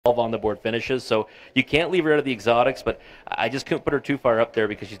on the board finishes, so you can't leave her out of the exotics, but I just couldn't put her too far up there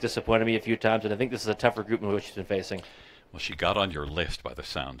because she's disappointed me a few times, and I think this is a tougher group than what she's been facing. Well, she got on your list by the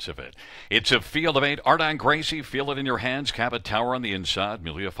sounds of it. It's a field of 8. Ardine Gracie, feel it in your hands. Cabot Tower on the inside.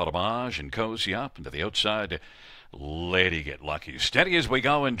 Milia Fromage and Cozy up. And to the outside, Lady Get Lucky. Steady as we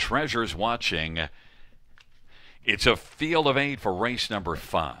go and Treasures watching. It's a field of 8 for race number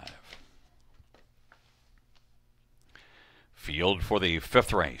 5. Field for the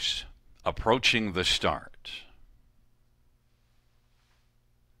 5th race. Approaching the start.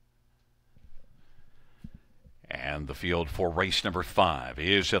 And the field for race number 5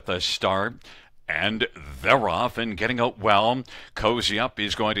 is at the start. And they're off and getting out well. Cozy Up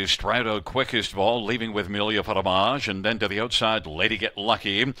is going to stride out quickest of all, leaving with Milia Fromage. And then to the outside, Lady Get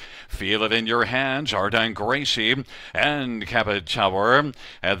Lucky. Feel it in your hands, Ardine Gracie and Cabot Tower.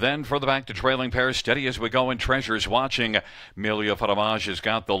 And then for the back to trailing pair, steady as we go and Treasures watching. Milia Fromage has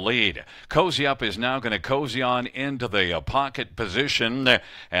got the lead. Cozy Up is now going to cozy on into the pocket position.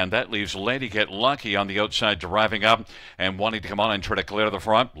 And that leaves Lady Get Lucky on the outside driving up and wanting to come on and try to clear the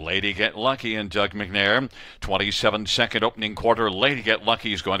front. Lady Get Lucky and Doug McNair. 27-second opening quarter. Lady Get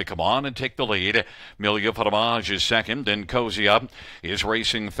Lucky is going to come on and take the lead. Milia Fromage is second, and Cozy Up is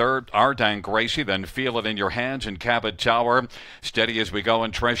racing third. Ardine Gracie, then Feel It in Your Hands and Cabot Tower. Steady as we go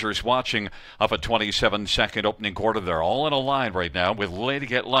and Treasures watching up a 27-second opening quarter. They're all in a line right now with Lady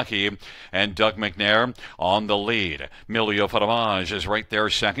Get Lucky and Doug McNair on the lead. Milia Fromage is right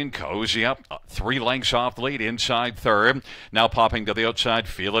there second. Cozy Up 3 lengths off the lead inside third. Now popping to the outside.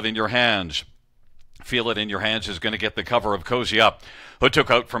 Feel It in Your Hands. Feel It in Your Hands is going to get the cover of Cozy Up, who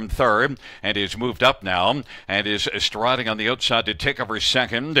took out from third and is moved up now and is striding on the outside to take over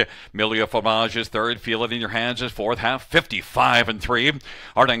second. Milia Fromage is third. Feel It in Your Hands is fourth. Half 55 and 3.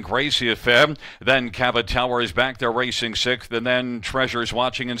 Ardine Gracie is fifth. Then Cabot Tower is back there racing sixth. And then Treasures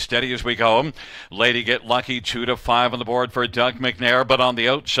watching and steady as we go. Lady Get Lucky 2 to 5 on the board for Doug McNair. But on the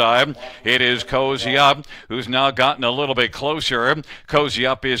outside, it is Cozy Up, who's now gotten a little bit closer. Cozy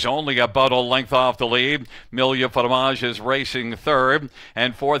Up is only about a length off the lead. Milia Fromage is racing third,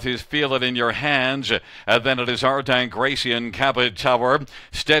 and fourth is Feel It in Your Hands. Then it is Ardine Gracie and Cabot Tower.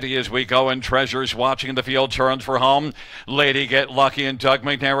 Steady as we go and Treasures watching the field turns for home. Lady Get Lucky and Doug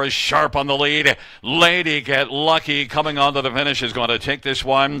McNair is sharp on the lead. Lady Get Lucky coming onto the finish is going to take this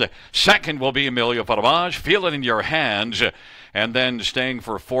one. Second will be Milia Fromage. Feel It in Your Hands. And then staying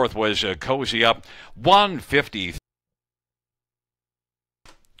for fourth was Cozy Up. 150.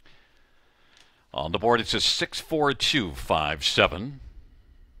 On the board, it's a 6-4-2-5-7.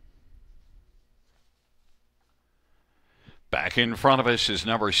 Back in front of us is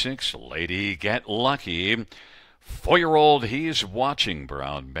number 6, Lady Get Lucky. 4-year-old He's Watching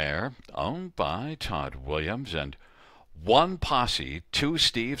brown mare, owned by Todd Williams, and 1 Posse, 2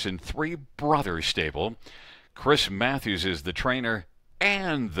 Steves, and 3 Brothers stable. Chris Matthews is the trainer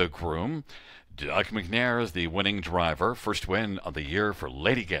and the groom. Doug McNair is the winning driver. First win of the year for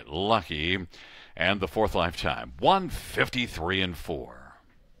Lady Get Lucky. And the 4th lifetime, 153 and 4.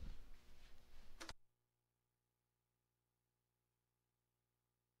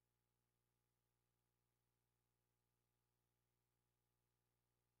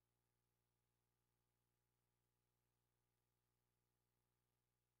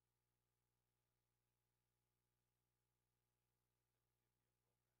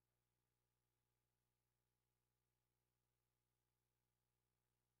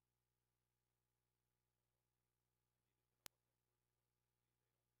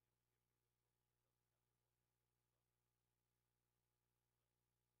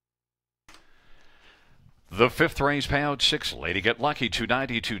 The 5th race payout 6, Lady Get Lucky,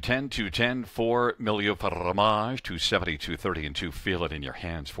 290, 210, 210 for Milia Fromage, 270, 230, and 2 Feel It in Your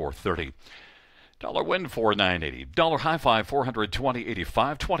Hands, 430. Dollar win, 4,980. Dollar high five,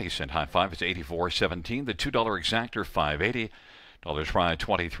 420.85. 20-cent high five is 84.17. The $2 exactor, 5.80. Dollar try,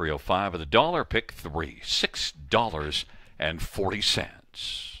 23.05. The dollar pick,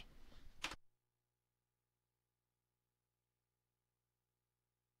 $6.40.